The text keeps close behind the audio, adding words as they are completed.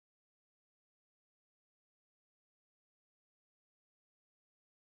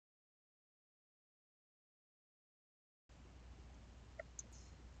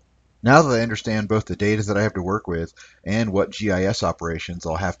Now that I understand both the data that I have to work with and what GIS operations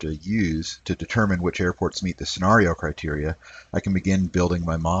I'll have to use to determine which airports meet the scenario criteria, I can begin building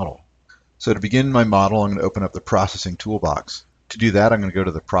my model. So to begin my model, I'm going to open up the processing toolbox. To do that, I'm going to go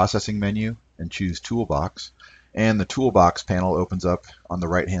to the processing menu and choose toolbox. And the toolbox panel opens up on the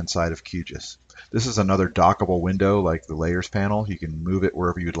right-hand side of QGIS. This is another dockable window like the layers panel. You can move it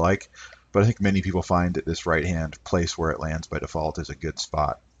wherever you'd like, but I think many people find that this right-hand place where it lands by default is a good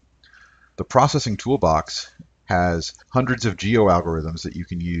spot. The processing toolbox has hundreds of geo-algorithms that you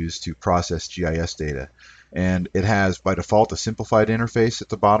can use to process GIS data. And it has, by default, a simplified interface at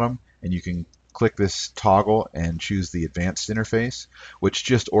the bottom, and you can click this toggle and choose the advanced interface, which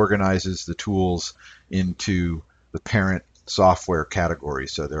just organizes the tools into the parent software category.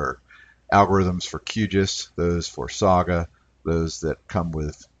 So there are algorithms for QGIS, those for Saga, those that come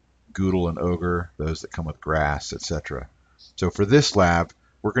with Goodle and Ogre, those that come with Grass, etc. So for this lab,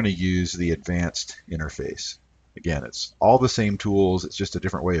 we're going to use the advanced interface. Again, it's all the same tools, it's just a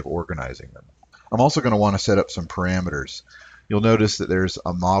different way of organizing them. I'm also going to want to set up some parameters. You'll notice that there's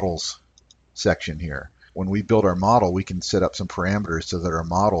a models section here. When we build our model, we can set up some parameters so that our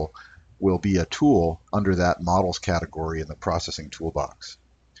model will be a tool under that models category in the processing toolbox.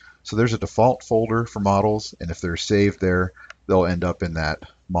 So there's a default folder for models, and if they're saved there, they'll end up in that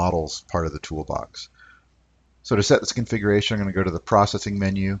models part of the toolbox. So to set this configuration, I'm going to go to the processing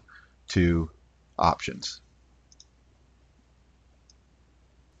menu to options.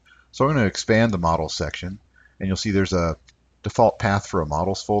 So I'm going to expand the models section, and you'll see there's a default path for a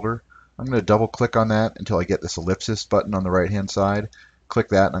models folder. I'm going to double click on that until I get this ellipsis button on the right hand side. Click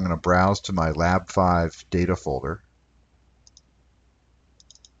that, and I'm going to browse to my Lab5 data folder.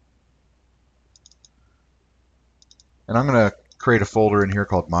 And I'm going to create a folder in here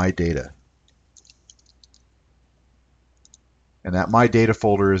called My Data. And that My Data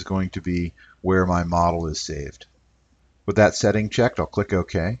folder is going to be where my model is saved. With that setting checked, I'll click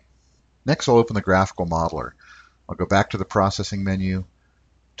OK. Next, I'll open the graphical modeler. I'll go back to the processing menu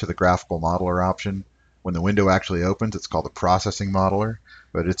to the graphical modeler option. When the window actually opens, it's called the processing modeler,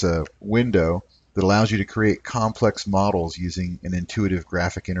 but it's a window that allows you to create complex models using an intuitive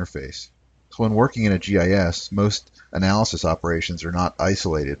graphic interface. So when working in a GIS, most analysis operations are not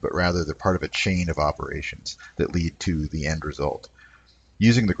isolated, but rather they're part of a chain of operations that lead to the end result.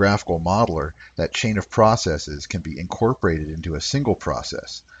 Using the graphical modeler, that chain of processes can be incorporated into a single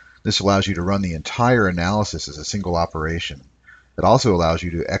process. This allows you to run the entire analysis as a single operation. It also allows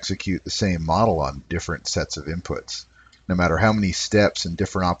you to execute the same model on different sets of inputs. No matter how many steps and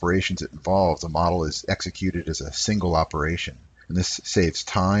different operations it involves, the model is executed as a single operation. And this saves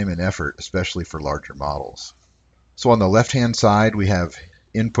time and effort, especially for larger models. So on the left-hand side, we have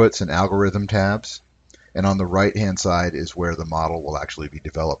inputs and algorithm tabs. And on the right-hand side is where the model will actually be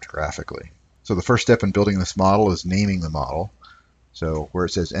developed graphically. So the first step in building this model is naming the model. So where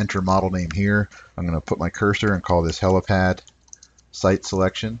it says enter model name here, I'm going to put my cursor and call this helipad site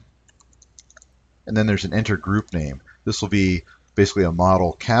selection. And then there's an enter group name. This will be basically a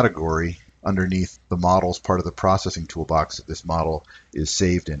model category underneath the models part of the processing toolbox that this model is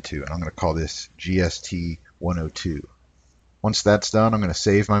saved into. And I'm going to call this GST102. Once that's done, I'm going to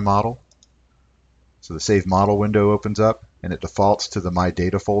save my model. So the Save Model window opens up, and it defaults to the My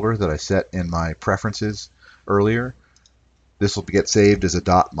Data folder that I set in my preferences earlier. This will get saved as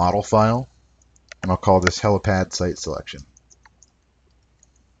a .model file, and I'll call this helipad site selection.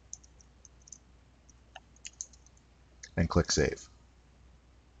 And click Save.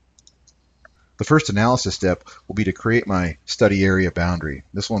 The first analysis step will be to create my study area boundary.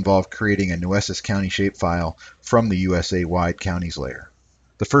 This will involve creating a Nueces County shapefile from the USA-wide counties layer.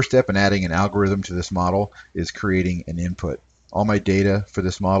 The first step in adding an algorithm to this model is creating an input. All my data for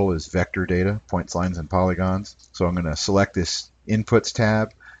this model is vector data, points, lines, and polygons. So I'm going to select this Inputs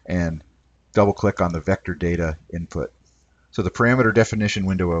tab and double click on the vector data input. So the parameter definition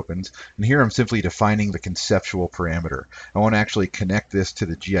window opens, and here I'm simply defining the conceptual parameter. I want to actually connect this to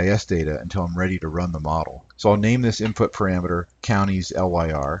the GIS data until I'm ready to run the model. So I'll name this input parameter counties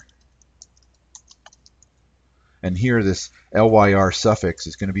LYR. And here this LYR suffix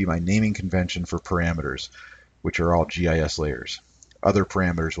is going to be my naming convention for parameters, which are all GIS layers. Other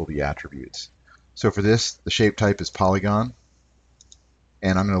parameters will be attributes. So for this, the shape type is polygon,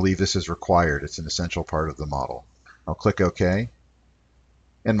 and I'm going to leave this as required. It's an essential part of the model. I'll click OK,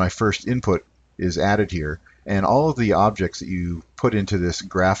 and my first input is added here, and all of the objects that you put into this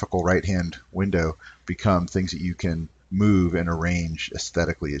graphical right-hand window become things that you can move and arrange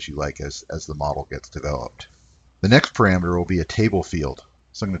aesthetically as you like as the model gets developed. The next parameter will be a table field.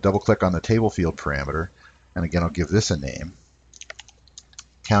 So I'm going to double click on the table field parameter, and again I'll give this a name,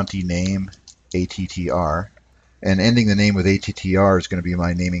 county name ATTR, and ending the name with ATTR is going to be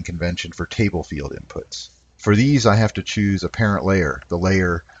my naming convention for table field inputs. For these, I have to choose a parent layer, the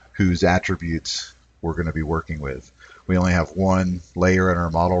layer whose attributes we're going to be working with. We only have one layer in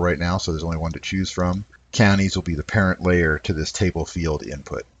our model right now, so there's only one to choose from. Counties will be the parent layer to this table field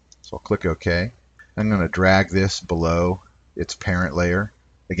input. So I'll click OK. I'm going to drag this below its parent layer.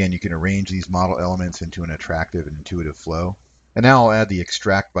 Again, you can arrange these model elements into an attractive and intuitive flow. And now I'll add the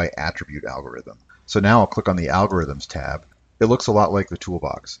extract by attribute algorithm. So now I'll click on the Algorithms tab. It looks a lot like the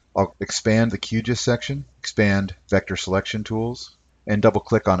toolbox. I'll expand the QGIS section, expand Vector Selection Tools, and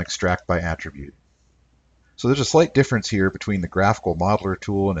double-click on Extract by Attribute. So there's a slight difference here between the Graphical Modeler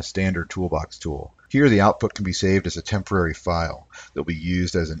tool and a standard toolbox tool. Here the output can be saved as a temporary file that will be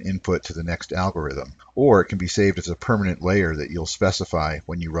used as an input to the next algorithm, or it can be saved as a permanent layer that you'll specify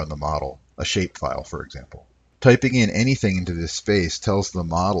when you run the model, a shapefile for example. Typing in anything into this space tells the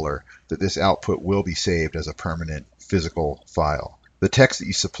modeler that this output will be saved as a permanent physical file. The text that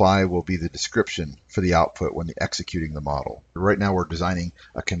you supply will be the description for the output when executing the model. Right now we're designing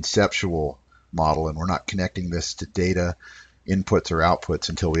a conceptual model and we're not connecting this to data, inputs, or outputs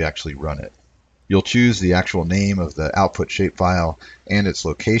until we actually run it. You'll choose the actual name of the output shapefile and its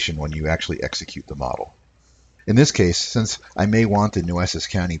location when you actually execute the model. In this case, since I may want the Nueces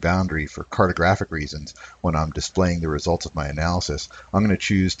County boundary for cartographic reasons when I'm displaying the results of my analysis, I'm going to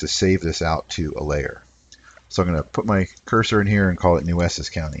choose to save this out to a layer. So I'm going to put my cursor in here and call it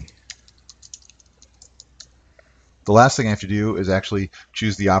Nueces County. The last thing I have to do is actually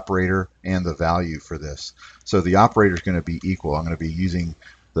choose the operator and the value for this. So the operator is going to be equal. I'm going to be using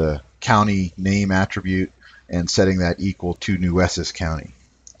the county name attribute and setting that equal to Nueces County.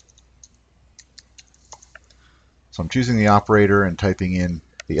 So I'm choosing the operator and typing in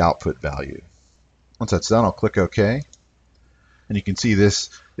the output value. Once that's done, I'll click OK. And you can see this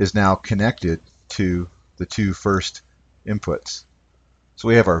is now connected to the two first inputs. So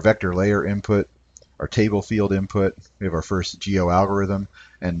we have our vector layer input, our table field input, we have our first geo algorithm,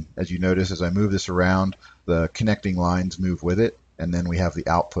 and as you notice, as I move this around, the connecting lines move with it, and then we have the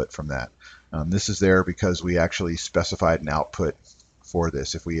output from that. This is there because we actually specified an output for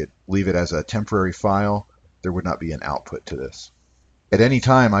this. If we leave it as a temporary file, there would not be an output to this. At any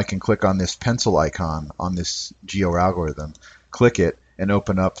time, I can click on this pencil icon on this geo algorithm, click it, and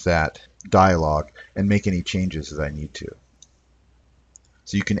open up that dialog and make any changes that I need to.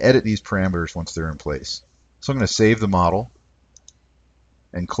 So you can edit these parameters once they're in place. So I'm going to save the model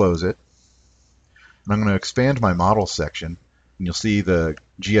and close it. And I'm going to expand my model section, and you'll see the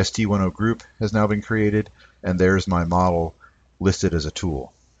GST102 group has now been created, and there's my model listed as a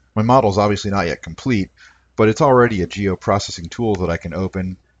tool. My model is obviously not yet complete, but it's already a geoprocessing tool that I can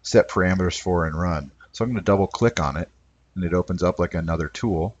open, set parameters for, and run. So I'm going to double click on it, and it opens up like another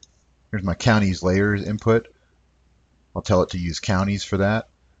tool. Here's my counties layers input. I'll tell it to use counties for that.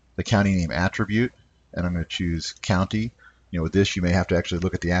 The county name attribute, and I'm going to choose county. With this, you may have to actually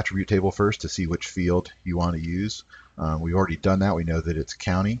look at the attribute table first to see which field you want to use. We've already done that. We know that it's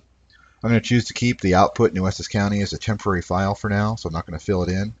county. I'm going to choose to keep the output Nueces County as a temporary file for now, so I'm not going to fill it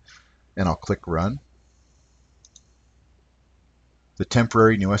in. And I'll click Run. The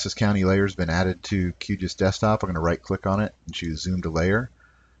temporary Nueces County layer has been added to QGIS Desktop. I'm going to right-click on it and choose Zoom to Layer.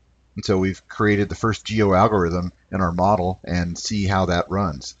 And so we've created the first geo algorithm in our model and see how that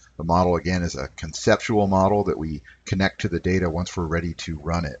runs. The model, again, is a conceptual model that we connect to the data once we're ready to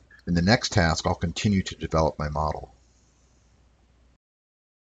run it. In the next task, I'll continue to develop my model.